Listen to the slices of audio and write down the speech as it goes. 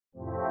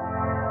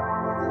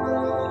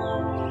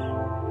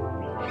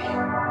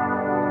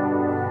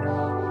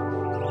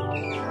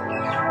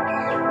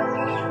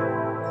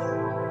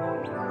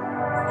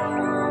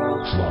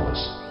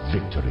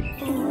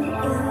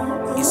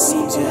victory. It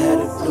seems you had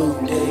a blue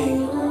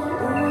day.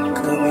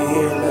 Come in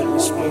here and let me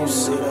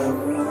spruce it up.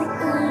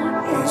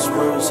 These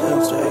words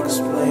help to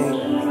explain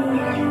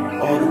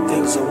all the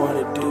things I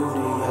wanna do to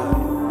you.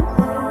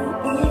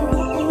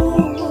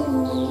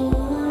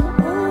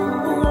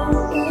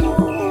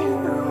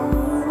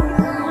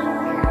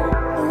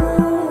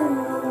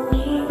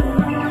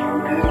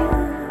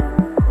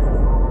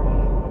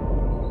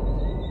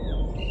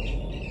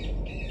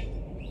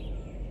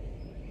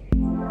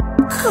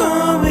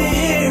 Come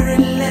here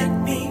and let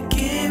me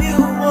give you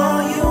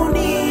all you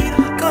need.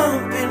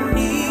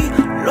 Company,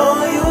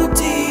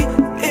 loyalty.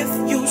 If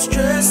you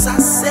stress, I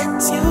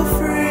set you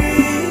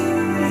free.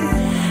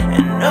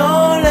 And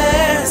all I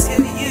ask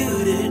of you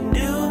to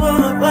do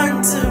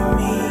unto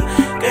me,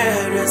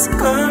 girl, just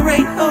come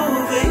right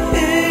over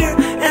here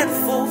and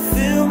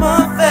fulfill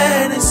my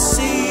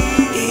fantasy.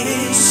 It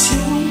is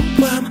you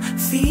I'm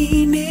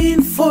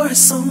fiending for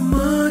so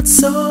much,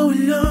 so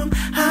long.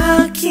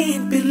 I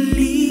can't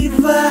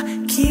believe I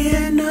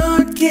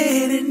cannot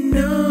get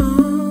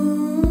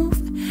enough.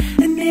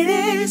 And it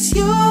is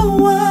you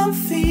I'm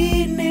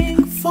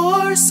feeling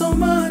for so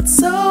much,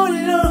 so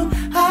long.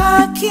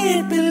 I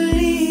can't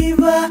believe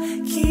I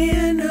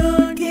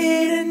cannot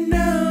get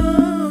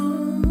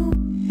enough.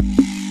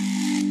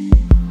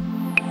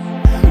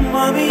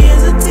 Mommy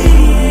is a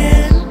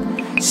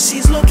 10.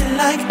 She's looking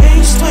like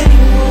age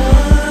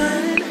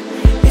 21.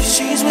 If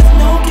she's with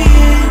no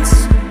kids,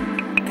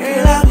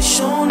 girl, I'll be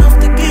sure enough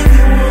to give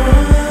you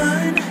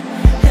one.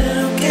 And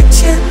look at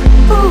you,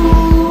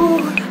 ooh,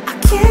 I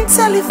can't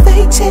tell if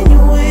they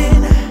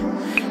genuine.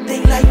 They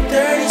like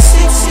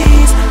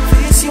 36Cs,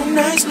 fits you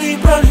nicely,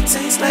 probably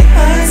taste like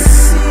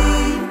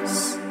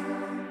ices.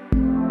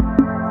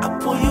 I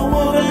pull you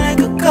over like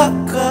a cop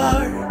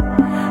car,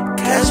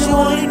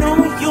 casually, no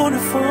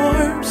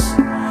uniforms,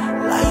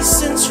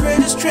 license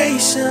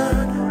registration,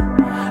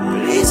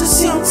 leads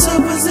us into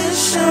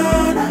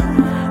position.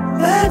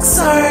 Back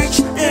search,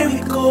 there we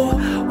go.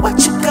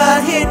 What you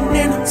got hidden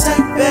in them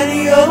tight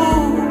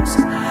patios?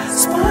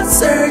 Spot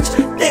search,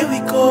 there we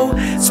go.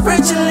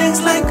 Spread your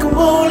legs like a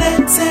mole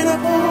antenna.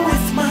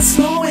 With my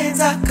slow hands,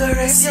 I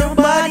caress your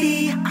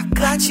body. I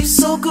got you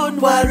so good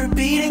while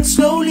repeating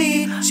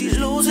slowly. She's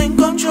losing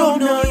control,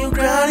 now you're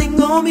grinding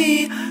on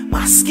me.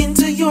 My skin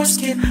to your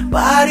skin,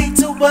 body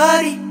to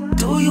body.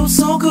 Do you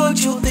so good,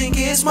 you think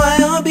it's my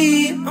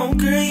hobby. Oh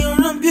girl,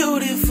 you're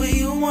beautiful,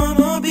 you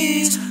I'm a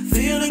beast.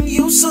 Feeling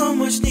you so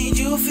much, need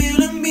you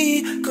feeling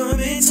me. Come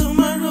into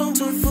my room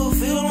to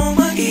fulfill all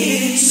my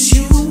needs. It's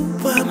you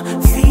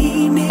I'm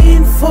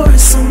fiending for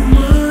so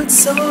much,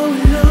 so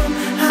long.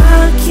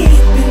 I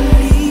can't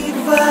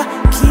believe I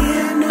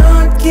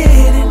cannot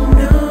get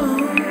enough.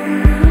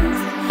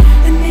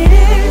 And it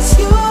is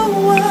you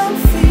I'm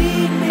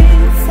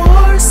fiending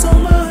for so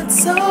much,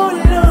 so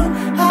long.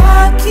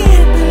 I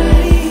can't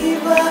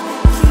believe I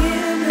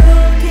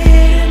cannot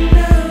get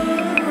enough.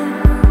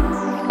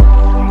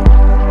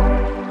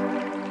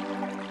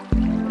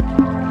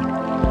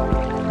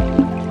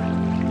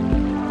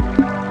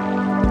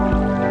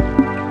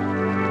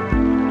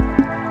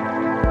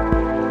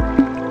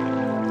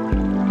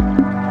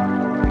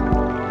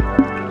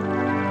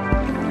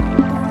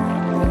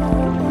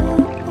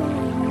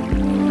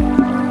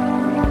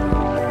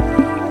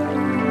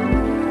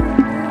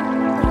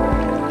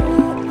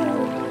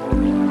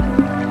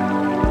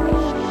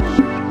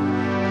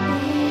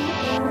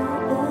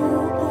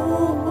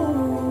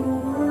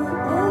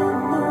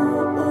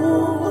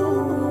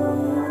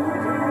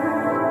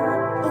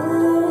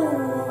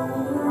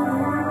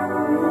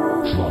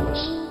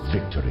 Flawless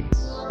victory.